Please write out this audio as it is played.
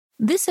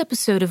This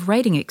episode of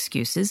Writing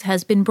Excuses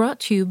has been brought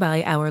to you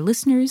by our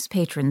listeners,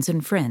 patrons,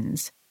 and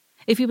friends.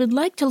 If you would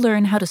like to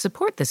learn how to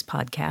support this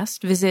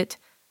podcast, visit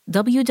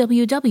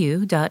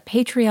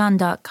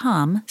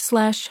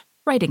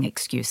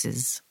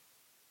www.patreon.com/writingexcuses.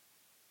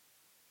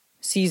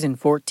 Season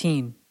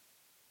 14.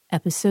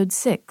 Episode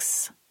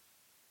 6.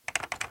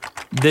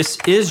 This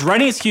is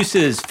Writing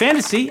Excuses,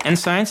 Fantasy and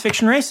Science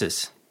Fiction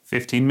Races.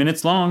 15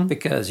 minutes long.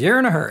 Because you're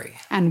in a hurry.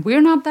 And we're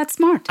not that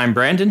smart. I'm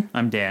Brandon.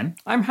 I'm Dan.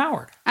 I'm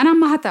Howard. And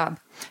I'm Mahatab.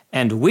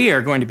 And we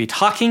are going to be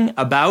talking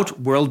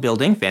about world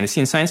building,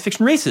 fantasy and science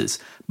fiction races.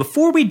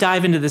 Before we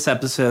dive into this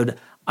episode,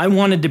 I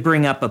wanted to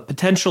bring up a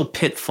potential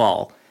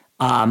pitfall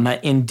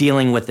in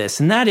dealing with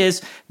this. And that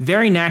is,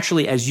 very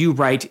naturally, as you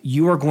write,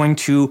 you are going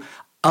to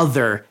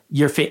other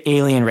your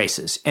alien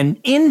races. And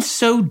in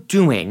so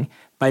doing,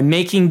 by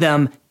making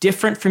them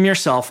different from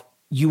yourself,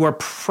 you are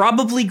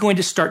probably going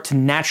to start to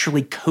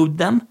naturally code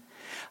them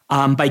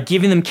by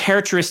giving them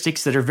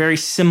characteristics that are very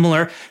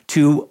similar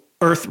to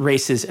Earth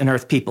races and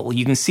Earth people.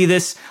 You can see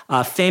this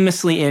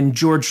famously in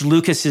George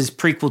Lucas's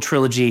prequel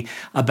trilogy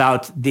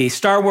about the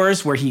Star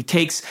Wars, where he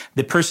takes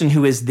the person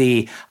who is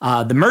the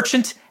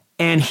merchant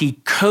and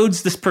he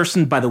codes this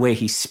person by the way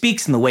he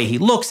speaks and the way he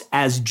looks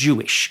as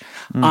Jewish.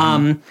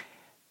 Mm-hmm.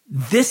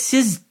 This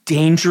is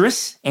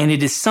dangerous, and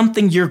it is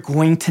something you're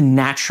going to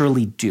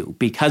naturally do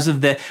because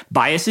of the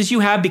biases you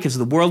have, because of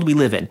the world we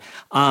live in.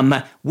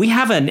 We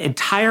have an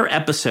entire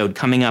episode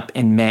coming up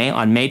in May,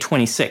 on May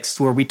 26th,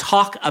 where we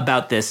talk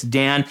about this.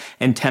 Dan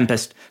and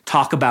Tempest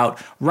talk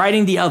about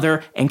writing the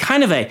other and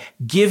kind of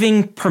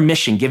giving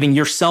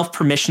yourself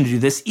permission to do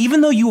this,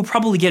 even though you will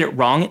probably get it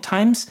wrong at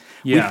times.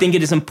 Yeah. We think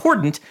it is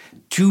important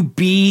to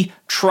be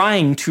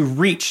trying to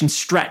reach and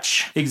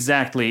stretch.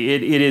 Exactly.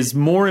 It is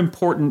more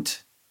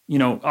important. You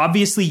know,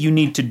 obviously you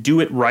need to do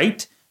it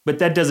right, but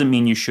that doesn't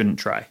mean you shouldn't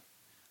try.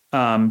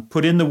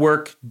 Put in the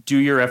work, do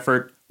your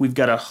effort. We've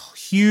got a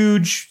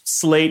huge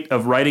slate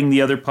of Writing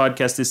the Other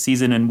podcast this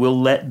season, and we'll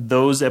let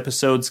those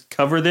episodes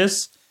cover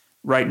this.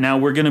 Right now,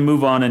 we're going to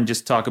move on and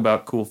just talk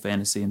about cool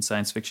fantasy and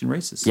science fiction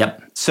races.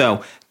 Yep.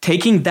 So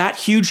taking that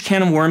huge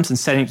can of worms and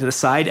setting it to the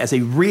side as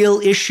a real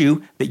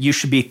issue that you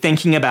should be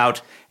thinking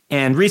about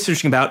and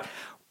researching about,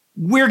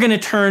 we're going to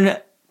turn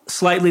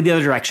slightly the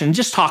other direction and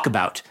just talk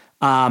about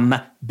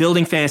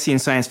building fantasy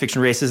and science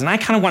fiction races. And I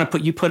kind of want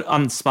to put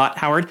on the spot,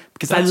 Howard,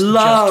 because I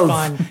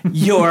love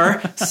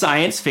your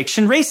science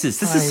fiction races.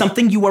 This is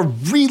something you are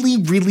really,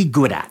 really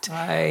good at.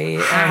 I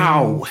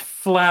am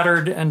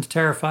flattered and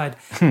terrified.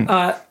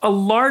 A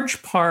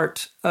large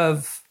part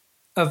of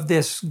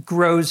this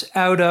grows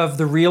out of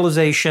the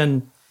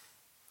realization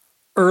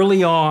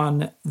early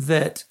on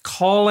that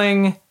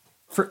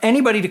for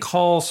anybody to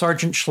call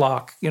Sergeant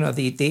Schlock,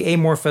 the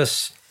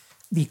amorphous,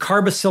 the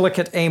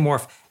carboxylicate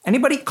amorph,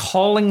 anybody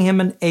calling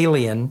him an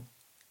alien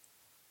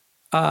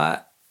they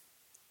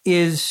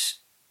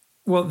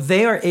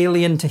are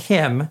alien to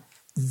him.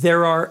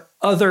 There are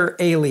other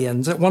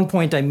aliens. At one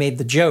point I made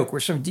the joke where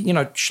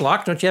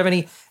Schlock, don't you have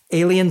any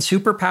alien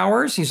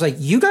superpowers? He's like,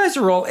 you guys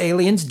are all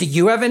aliens. Do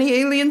you have any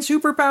alien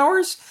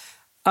superpowers?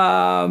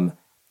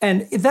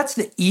 And that's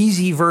the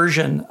easy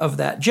version of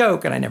that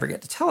joke, and I never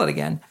get to tell it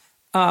again.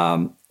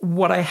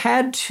 What I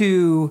had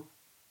to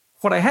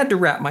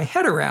wrap my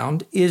head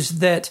around is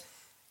that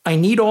I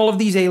need all of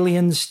these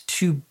aliens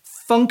to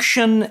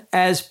function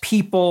as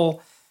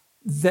people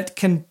that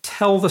can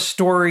tell the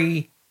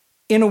story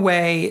in a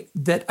way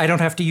that I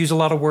don't have to use a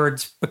lot of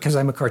words because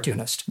I'm a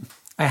cartoonist.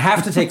 I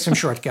have to take some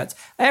shortcuts.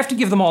 I have to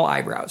give them all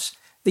eyebrows.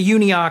 The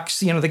Uniox,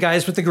 the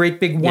guys with the great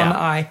big one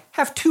eye,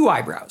 have 2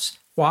 eyebrows.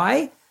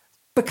 Why?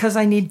 Because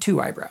I need 2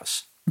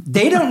 eyebrows.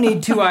 They don't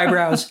need 2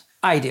 eyebrows.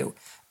 I do.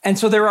 And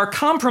so there are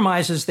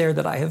compromises there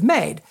that I have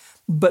made.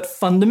 But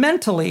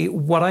fundamentally,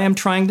 what I am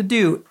trying to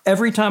do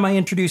every time I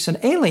introduce an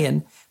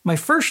alien, my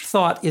first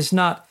thought is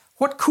not,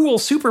 what cool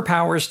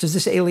superpowers does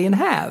this alien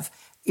have?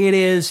 It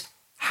is,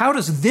 how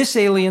does this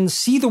alien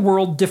see the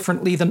world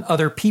differently than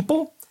other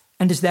people?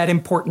 And is that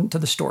important to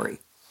the story?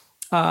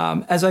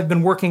 As I've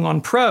been working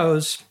on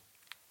prose,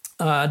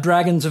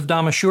 Dragons of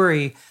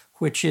Damashuri,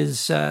 which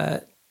is,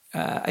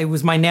 it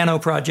was my nano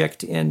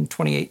project in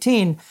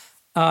 2018,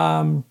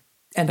 and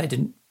I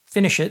didn't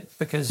finish it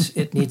because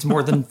it needs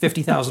more than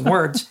 50,000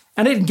 words.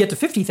 And I didn't get to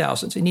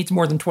 50,000. So it needs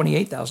more than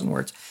 28,000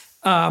 words.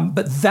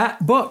 But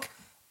that book,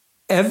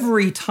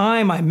 every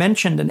time I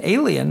mentioned an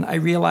alien, I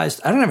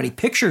realized I don't have any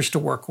pictures to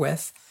work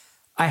with.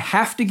 I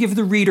have to give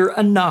the reader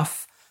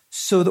enough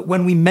so that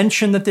when we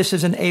mention that this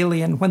is an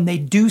alien, when they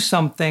do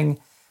something,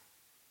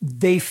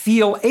 they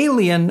feel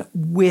alien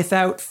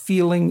without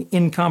feeling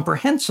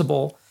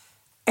incomprehensible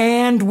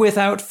and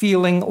without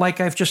feeling like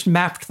I've just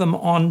mapped them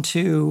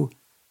onto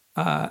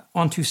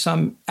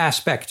some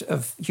aspect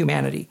of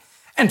humanity.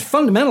 And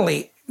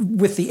fundamentally,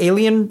 with the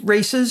alien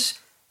races,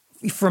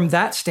 from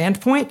that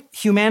standpoint,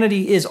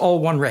 humanity is all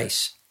one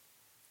race.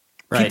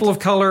 Right. People of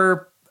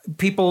color,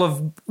 people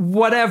of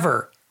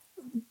whatever,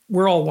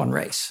 we're all one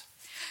race.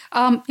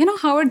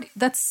 Howard,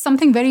 that's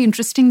something very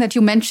interesting that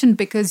you mentioned,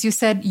 because you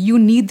said you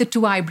need the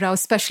 2 eyebrows,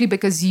 especially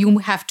because you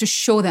have to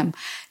show them.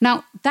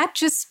 Now, that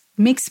just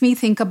makes me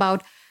think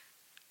about,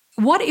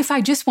 what if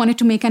I just wanted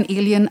to make an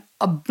alien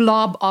a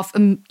blob of,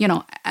 an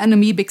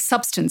amoebic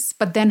substance,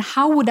 but then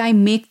how would I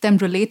make them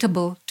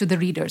relatable to the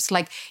readers?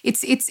 Like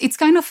it's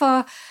kind of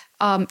a,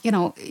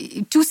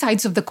 two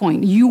sides of the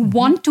coin. You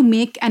want to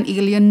make an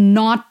alien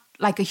not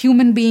like a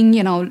human being,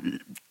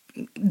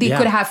 they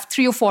could have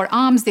 3 or 4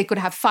 arms, they could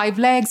have 5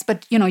 legs,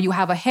 but you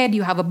have a head,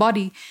 you have a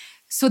body,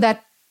 so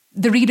that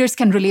the readers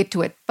can relate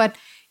to it. But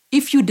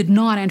if you did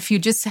not, and if you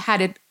just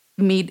had it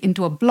made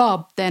into a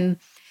blob, then,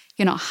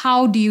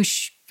 how do you,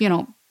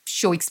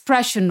 show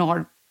expression,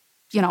 or,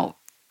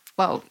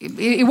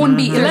 it won't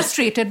be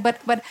illustrated, but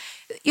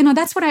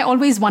that's what I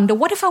always wonder.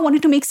 What if I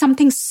wanted to make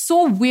something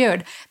so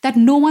weird that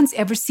no one's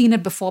ever seen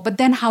it before, but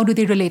then how do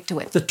they relate to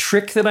it? The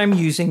trick that I'm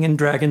using in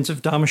Dragons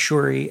of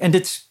Damashuri, and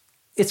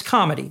it's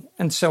comedy,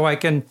 and so I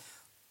can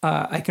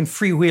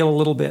freewheel a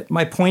little bit.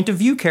 My point of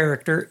view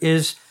character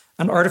is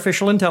an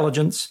artificial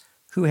intelligence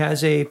who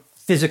has a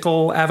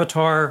physical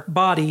avatar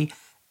body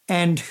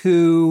and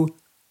who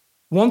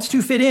wants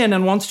to fit in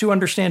and wants to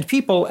understand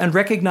people and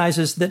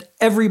recognizes that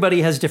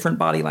everybody has different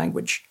body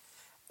language.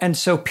 And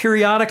so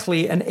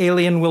periodically an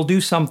alien will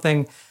do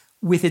something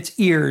with its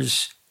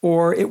ears,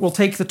 or it will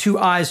take the 2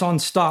 eyes on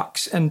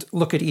stalks and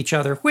look at each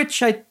other,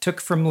 which I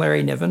took from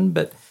Larry Niven,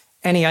 but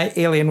any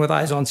alien with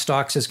eyes on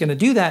stalks is going to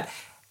do that.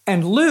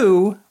 And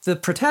Lou, the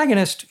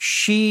protagonist,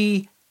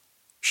 she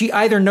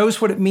either knows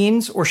what it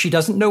means, or she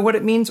doesn't know what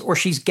it means, or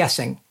she's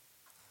guessing.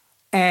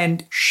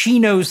 And she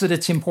knows that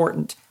it's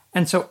important.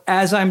 And so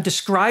as I'm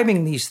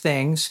describing these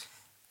things,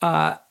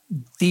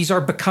 these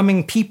are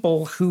becoming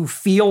people who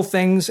feel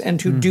things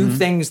and who do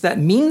things that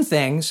mean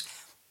things.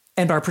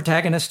 And our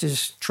protagonist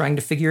is trying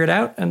to figure it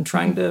out and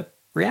trying to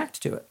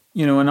react to it.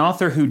 An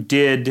author who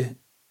did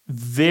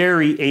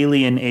very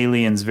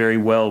aliens very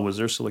well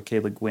was Ursula K.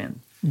 Le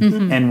Guin.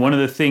 Mm-hmm. And one of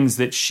the things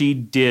that she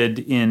did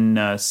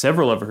in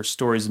several of her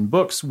stories and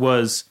books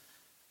was,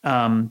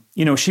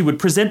 she would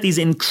present these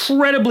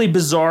incredibly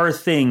bizarre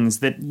things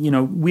that,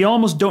 we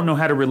almost don't know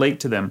how to relate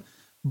to them.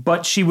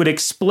 But she would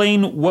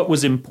explain what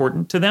was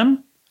important to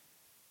them.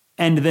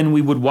 And then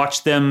we would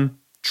watch them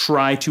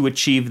try to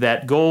achieve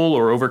that goal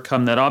or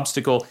overcome that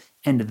obstacle.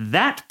 And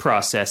that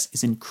process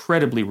is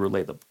incredibly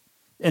relatable.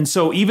 And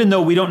so even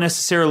though we don't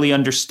necessarily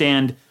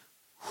understand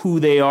who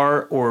they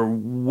are or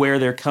where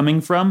they're coming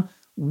from,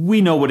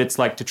 we know what it's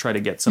like to try to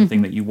get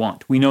something that you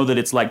want. We know that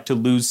it's like to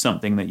lose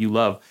something that you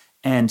love.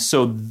 And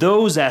so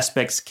those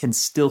aspects can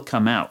still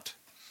come out.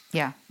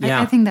 Yeah.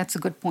 I think that's a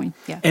good point.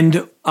 Yeah.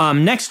 And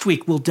next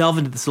week, we'll delve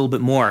into this a little bit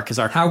more because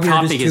our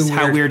topic is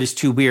how weird is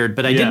too weird.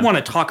 But I did want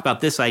to talk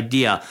about this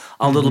idea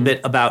a little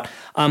bit about,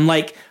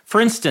 for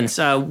instance,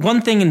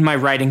 one thing in my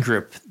writing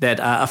group that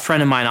a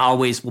friend of mine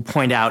always will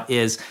point out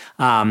is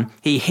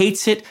he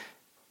hates it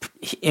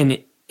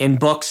in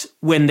books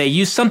when they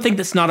use something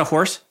that's not a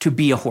horse to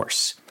be a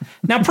horse.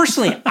 Now,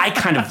 personally, I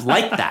kind of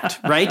like that,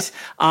 right?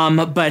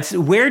 But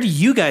where do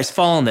you guys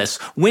fall on this?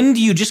 When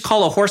do you just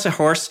call a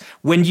horse?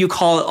 When do you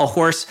call a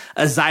horse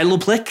a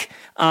xyloplik,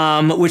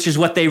 which is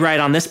what they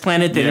write on this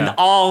planet, that in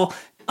all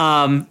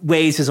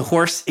ways is a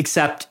horse,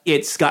 except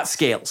it's got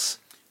scales?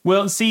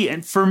 Well, see,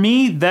 and for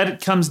me,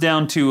 that comes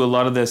down to a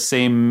lot of the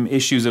same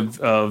issues of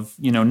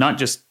not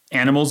just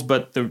animals,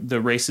 but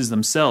the races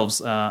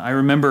themselves. I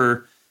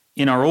remember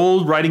in our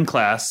old writing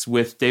class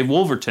with Dave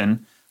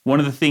Wolverton,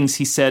 one of the things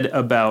he said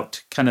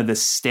about kind of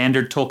this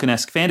standard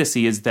Tolkien-esque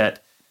fantasy is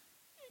that,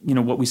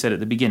 what we said at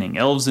the beginning,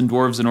 elves and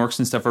dwarves and orcs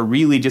and stuff are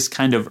really just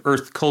kind of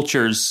earth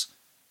cultures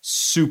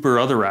super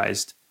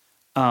otherized.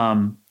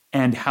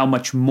 And how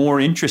much more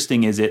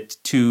interesting is it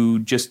to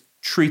just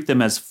treat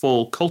them as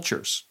full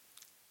cultures?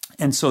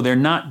 And so they're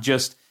not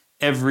just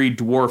every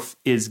dwarf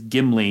is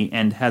Gimli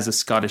and has a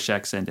Scottish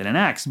accent and an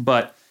axe,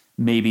 but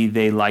maybe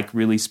they like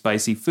really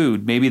spicy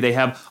food. Maybe they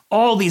have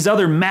all these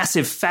other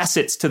massive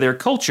facets to their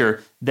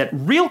culture that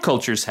real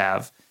cultures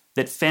have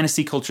that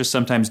fantasy cultures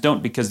sometimes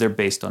don't because they're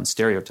based on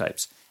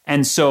stereotypes.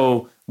 And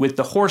so with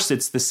the horse,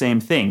 it's the same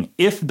thing.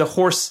 If the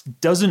horse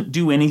doesn't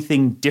do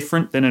anything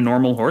different than a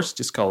normal horse,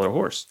 just call it a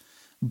horse.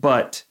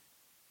 But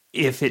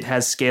if it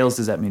has scales,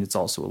 does that mean it's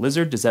also a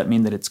lizard? Does that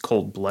mean that it's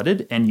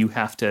cold-blooded and you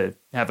have to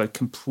have a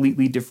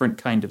completely different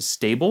kind of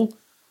stable?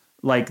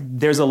 Like,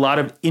 there's a lot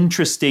of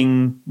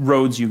interesting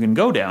roads you can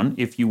go down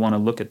if you want to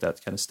look at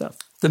that kind of stuff.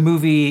 The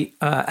movie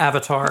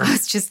Avatar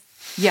it's just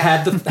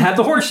had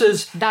the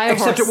horses,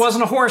 except it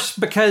wasn't a horse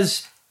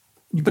because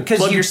you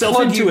plug yourself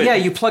into it. Yeah,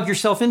 you plug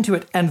yourself into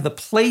it. And the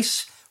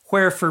place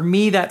where for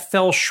me that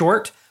fell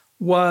short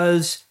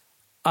was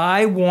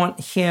I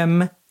want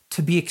him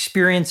to be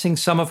experiencing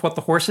some of what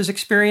the horse is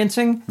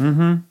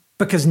experiencing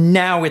because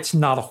now it's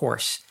not a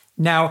horse.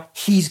 Now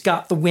he's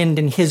got the wind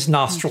in his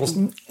nostrils.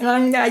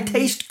 I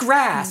taste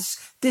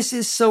grass. This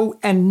is so...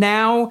 And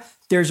now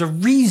there's a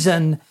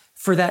reason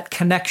for that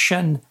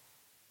connection.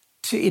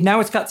 Now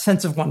it's got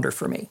sense of wonder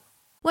for me.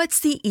 What's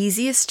the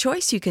easiest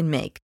choice you can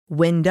make?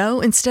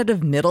 Window instead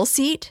of middle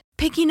seat?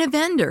 Picking a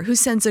vendor who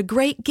sends a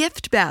great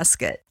gift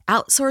basket?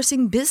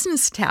 Outsourcing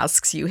business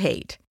tasks you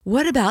hate?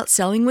 What about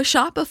selling with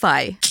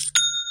Shopify?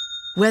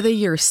 Whether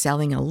you're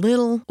selling a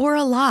little or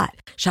a lot,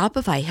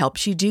 Shopify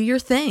helps you do your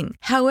thing,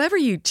 however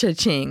you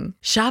cha-ching.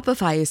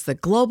 Shopify is the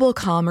global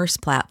commerce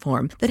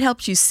platform that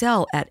helps you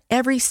sell at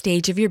every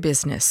stage of your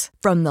business.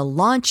 From the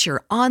launch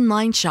your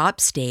online shop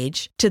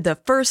stage to the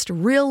first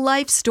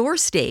real-life store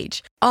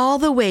stage, all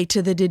the way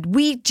to the did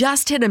we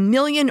just hit 1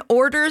 million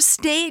orders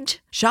stage.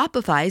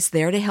 Shopify's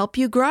there to help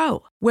you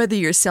grow. Whether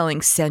you're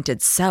selling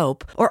scented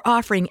soap or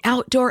offering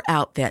outdoor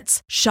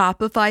outfits,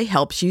 Shopify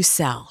helps you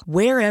sell.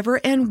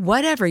 Wherever and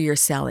whatever you're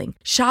selling,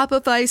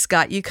 Shopify's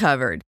got you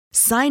covered.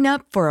 Sign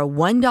up for a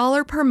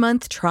 $1 per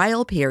month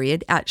trial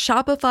period at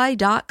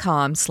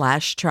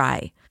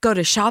shopify.com/try. Go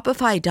to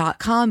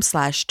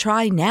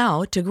shopify.com/try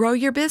now to grow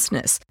your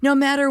business, no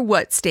matter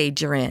what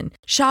stage you're in.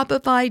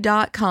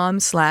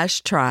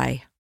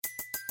 Shopify.com/try.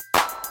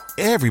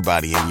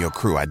 Everybody in your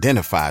crew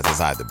identifies as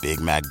either Big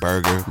Mac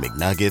Burger,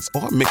 McNuggets,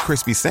 or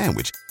McCrispy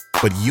Sandwich.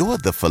 But you're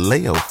the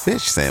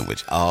Filet-O-Fish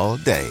Sandwich all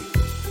day.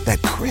 That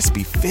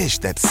crispy fish,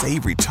 that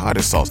savory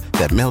tartar sauce,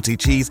 that melty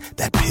cheese,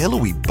 that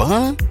pillowy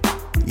bun.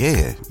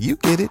 Yeah, you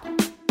get it.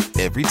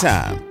 Every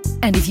time.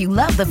 And if you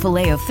love the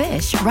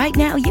Filet-O-Fish, right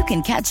now you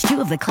can catch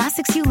 2 of the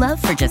classics you love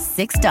for just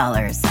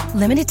 $6.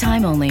 Limited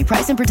time only.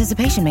 Price and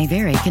participation may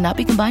vary. Cannot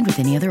be combined with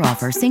any other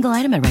offer. Single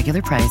item at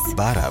regular price.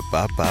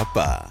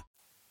 Ba-da-ba-ba-ba.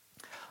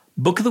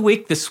 Book of the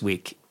week this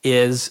week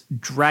is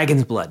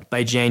Dragon's Blood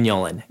by Jane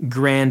Yolen,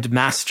 Grand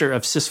Master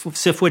of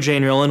Sifwa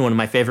Jane Yolen, one of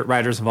my favorite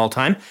writers of all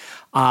time.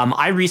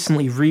 I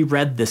recently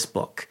reread this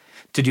book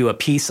to do a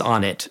piece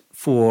on it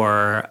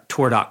for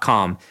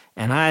Tor.com,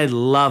 and I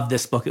love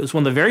this book. It was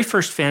one of the very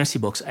first fantasy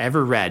books I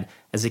ever read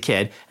as a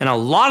kid, and a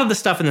lot of the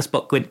stuff in this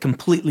book went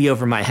completely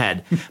over my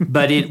head,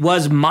 but it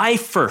was my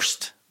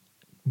first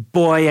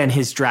boy and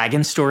his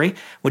dragon story,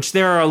 which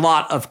there are a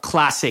lot of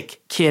classic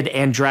kid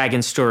and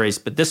dragon stories,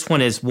 but this one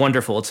is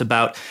wonderful. It's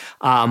about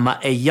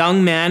a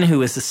young man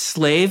who is a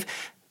slave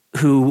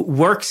who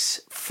works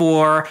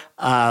for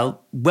a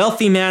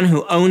wealthy man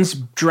who owns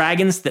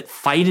dragons that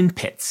fight in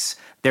pits.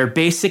 They're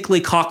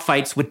basically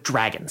cockfights with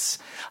dragons.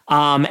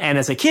 And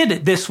as a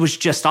kid, this was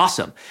just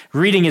awesome.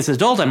 Reading as an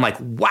adult, I'm like,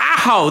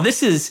 wow,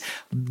 this is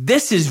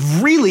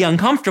really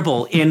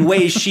uncomfortable in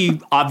ways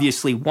she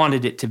obviously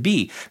wanted it to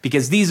be,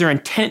 because these are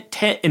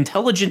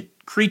intelligent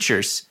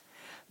creatures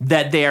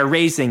that they are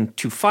raising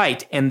to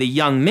fight. And the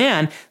young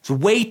man's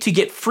way to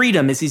get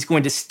freedom is he's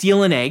going to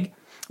steal an egg,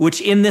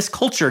 which in this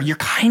culture, you're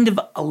kind of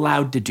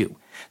allowed to do.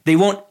 They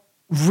won't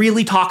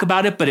really talk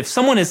about it, but if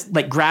someone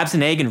grabs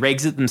an egg and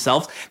rags it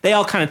themselves, they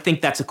all kind of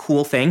think that's a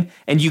cool thing,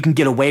 and you can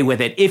get away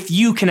with it if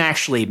you can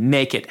actually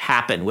make it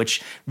happen,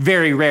 which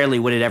very rarely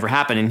would it ever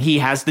happen. And he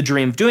has the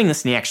dream of doing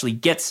this, and he actually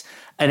gets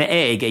an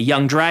egg, a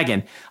young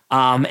dragon,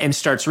 and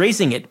starts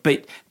raising it.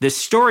 But the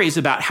story is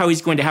about how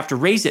he's going to have to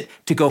raise it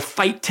to go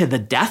fight to the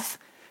death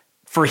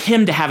for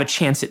him to have a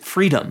chance at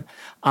freedom.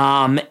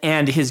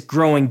 And his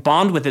growing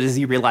bond with it as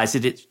he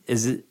realizes it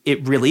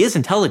really is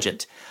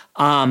intelligent.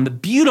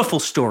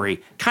 Beautiful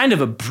story, kind of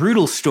a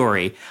brutal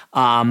story,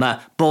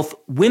 both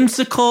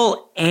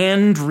whimsical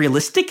and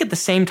realistic at the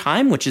same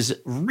time, which is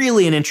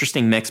really an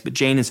interesting mix, but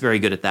Jane is very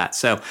good at that.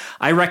 So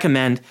I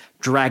recommend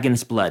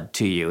Dragon's Blood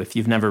to you. If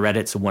you've never read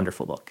it, it's a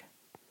wonderful book.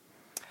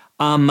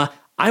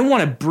 I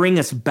want to bring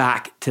us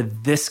back to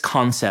this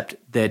concept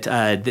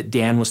that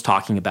Dan was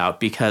talking about,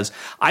 because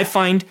I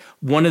find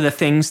one of the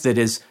things that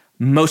is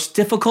most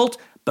difficult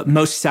but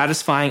most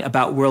satisfying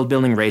about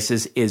world-building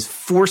races is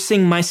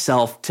forcing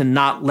myself to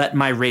not let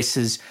my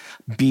races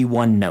be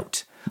one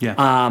note.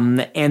 Yeah.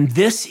 And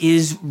this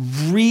is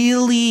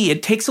really,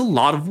 it takes a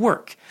lot of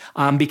work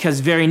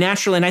because very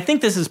naturally, and I think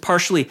this is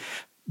partially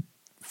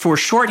for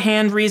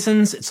shorthand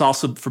reasons, it's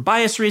also for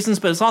bias reasons,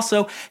 but it's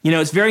also,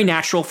 it's very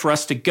natural for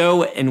us to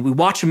go and we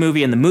watch a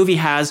movie and the movie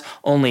has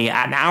only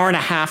an hour and a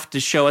half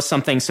to show us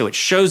something. So it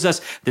shows us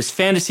this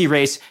fantasy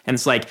race and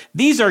it's like,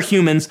 these are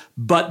humans,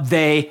 but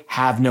they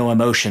have no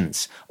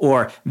emotions.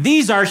 Or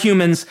these are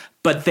humans,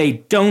 but they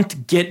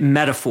don't get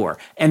metaphor.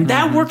 And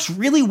that works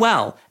really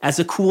well as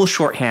a cool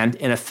shorthand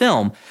in a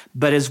film.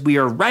 But as we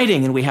are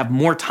writing and we have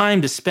more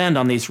time to spend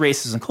on these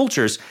races and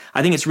cultures,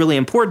 I think it's really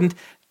important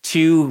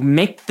to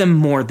make them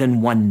more than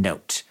one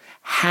note.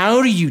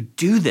 How do you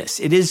do this?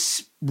 It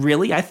is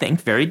really, I think,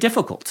 very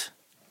difficult.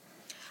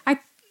 I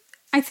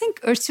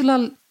think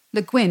Ursula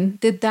Le Guin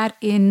did that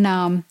in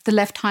The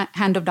Left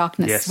Hand of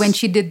Darkness, yes, when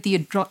she did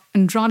the I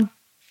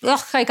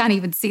can't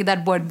even say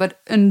that word,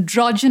 but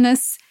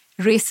androgynous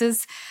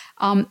races.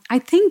 I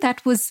think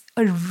that was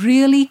a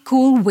really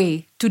cool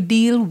way to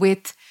deal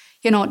with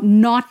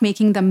not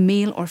making them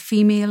male or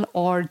female,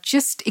 or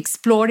just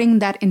exploring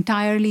that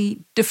entirely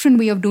different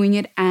way of doing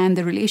it, and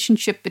the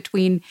relationship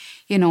between,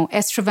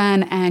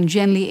 Estravan and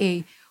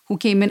Genly, who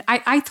came in.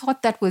 I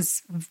thought that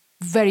was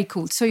very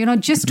cool. So,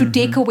 just to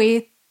take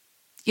away,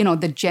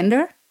 the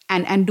gender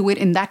and do it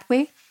in that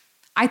way,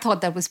 I thought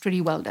that was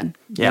pretty well done.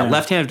 Yeah,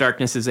 Left Hand of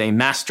Darkness is a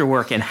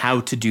masterwork in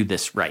how to do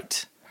this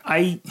right.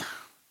 I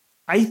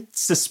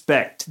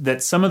suspect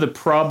that some of the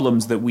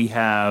problems that we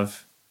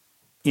have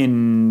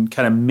in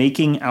kind of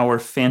making our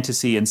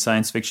fantasy and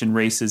science fiction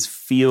races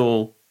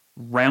feel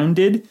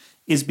rounded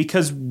is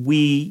because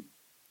we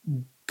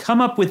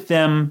come up with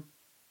them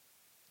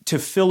to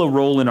fill a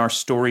role in our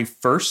story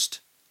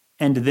first,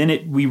 and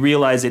then we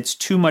realize it's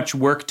too much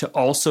work to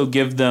also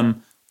give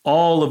them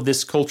all of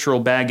this cultural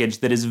baggage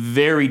that is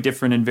very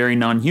different and very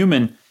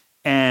non-human.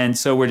 And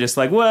so we're just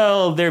like,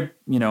 well,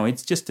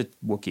 it's just a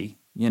Wookiee,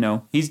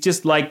 he's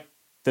just like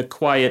the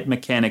quiet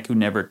mechanic who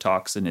never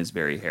talks and is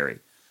very hairy.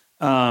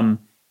 And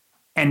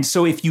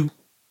so if you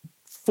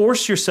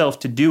force yourself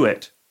to do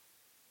it,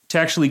 to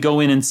actually go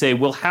in and say,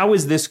 well, how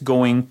is this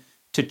going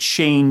to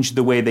change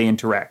the way they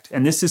interact?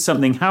 And this is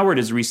something Howard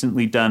has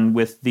recently done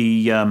with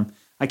the,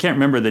 I can't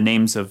remember the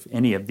names of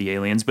any of the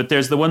aliens, but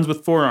there's the ones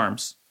with 4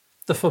 arms.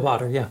 The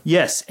Fobater, yeah.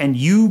 Yes, and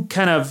you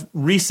kind of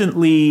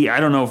recently,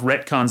 I don't know if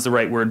retcon's the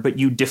right word, but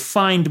you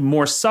defined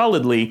more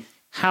solidly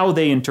how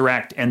they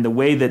interact and the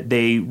way that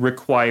they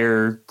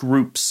require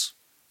groups.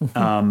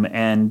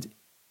 And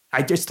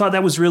I just thought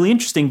that was really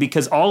interesting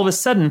because all of a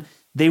sudden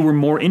they were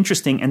more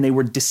interesting and they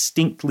were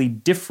distinctly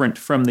different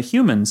from the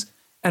humans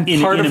and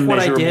in a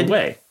measurable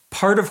way.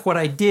 Part of what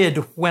I did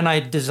when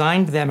I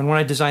designed them and when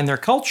I designed their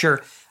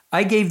culture,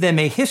 I gave them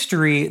a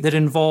history that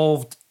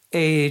involved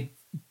a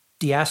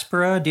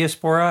diaspora,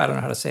 I don't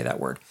know how to say that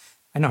word.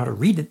 I know how to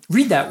read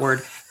that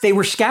word. They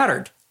were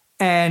scattered,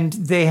 and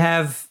they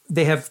have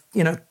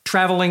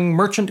traveling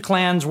merchant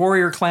clans,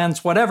 warrior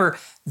clans, whatever.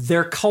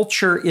 Their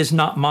culture is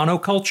not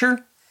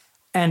monoculture,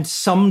 and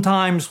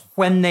sometimes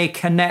when they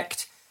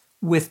connect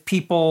with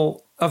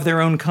people of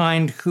their own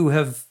kind who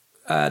have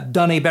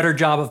done a better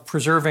job of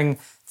preserving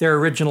their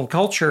original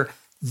culture,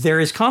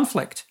 there is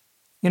conflict.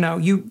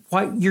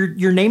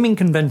 Your naming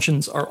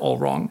conventions are all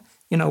wrong.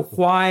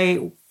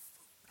 Why?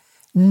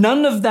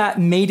 None of that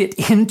made it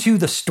into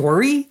the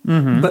story,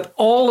 but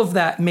all of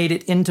that made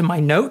it into my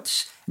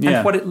notes.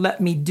 And what it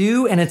let me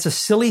do, and it's a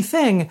silly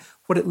thing,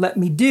 what it let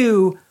me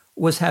do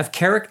was have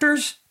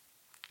characters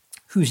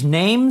whose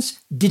names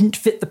didn't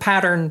fit the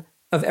pattern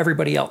of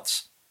everybody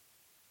else.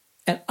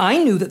 And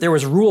I knew that there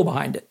was a rule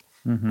behind it.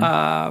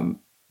 I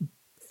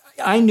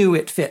knew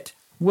it fit.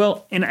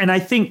 Well, and I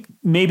think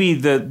maybe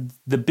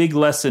the big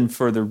lesson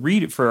for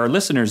our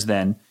listeners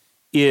then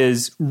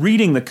is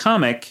reading the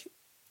comic.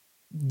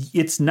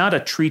 It's not a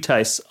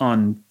treatise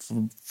on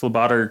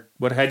Fobater.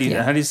 How do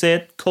you say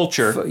it?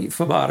 Culture.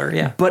 Fobater,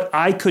 yeah. But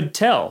I could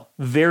tell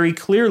very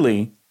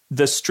clearly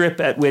the strip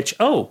at which,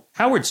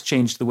 Howard's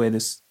changed the way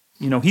this,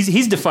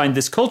 he's defined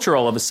this culture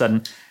all of a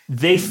sudden.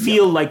 They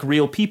feel like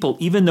real people,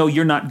 even though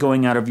you're not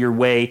going out of your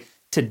way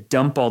to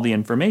dump all the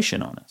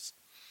information on us.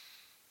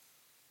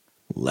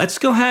 Let's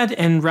go ahead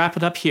and wrap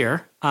it up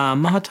here.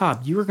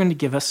 Mahtab, you were going to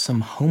give us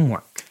some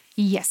homework.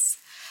 Yes.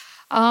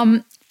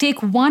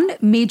 Take one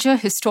major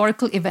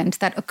historical event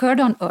that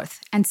occurred on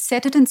Earth and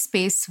set it in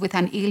space with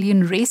an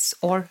alien race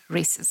or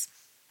races.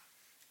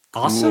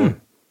 Awesome.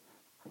 Cool.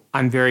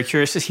 I'm very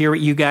curious to hear what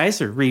you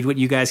guys or read what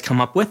you guys come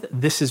up with.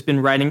 This has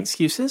been Writing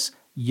Excuses.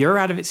 You're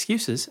out of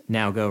excuses.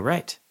 Now go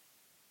write.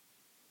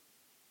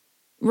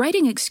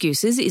 Writing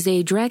Excuses is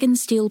a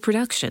Dragonsteel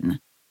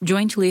production,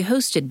 jointly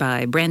hosted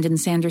by Brandon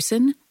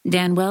Sanderson,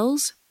 Dan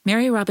Wells,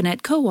 Mary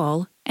Robinette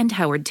Kowal, and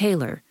Howard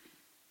Taylor.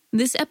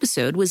 This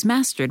episode was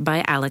mastered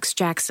by Alex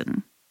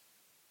Jackson.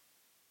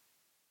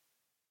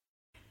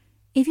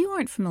 If you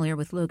aren't familiar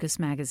with Locus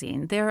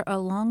Magazine, they're a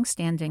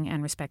long-standing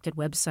and respected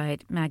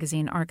website,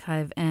 magazine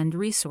archive, and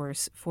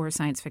resource for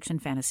science fiction,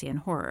 fantasy, and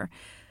horror.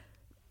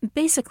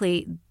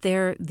 Basically,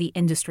 they're the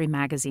industry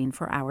magazine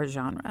for our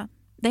genre.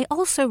 They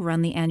also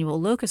run the annual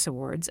Locus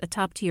Awards, a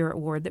top-tier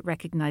award that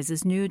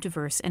recognizes new,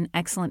 diverse, and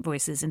excellent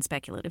voices in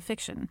speculative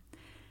fiction.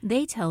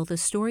 They tell the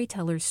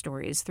storyteller's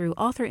stories through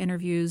author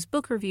interviews,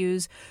 book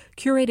reviews,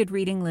 curated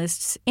reading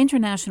lists,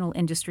 international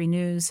industry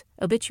news,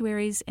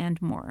 obituaries, and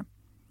more.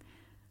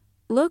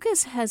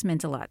 Locus has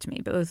meant a lot to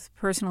me, both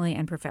personally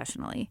and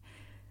professionally.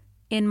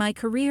 In my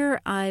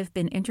career, I've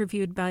been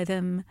interviewed by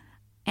them,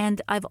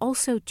 and I've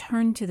also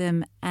turned to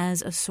them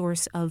as a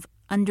source of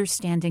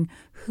understanding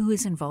who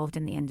is involved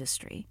in the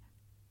industry.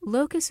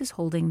 Locus is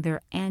holding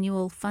their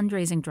annual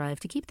fundraising drive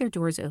to keep their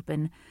doors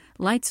open,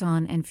 lights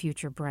on, and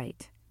future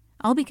bright.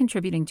 I'll be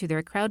contributing to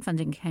their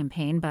crowdfunding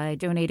campaign by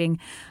donating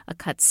a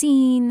cut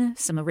scene,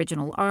 some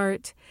original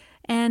art,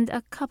 and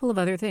a couple of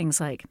other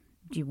things like,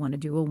 do you want to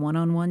do a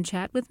one-on-one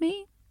chat with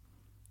me?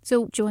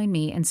 So join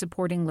me in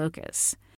supporting Locus.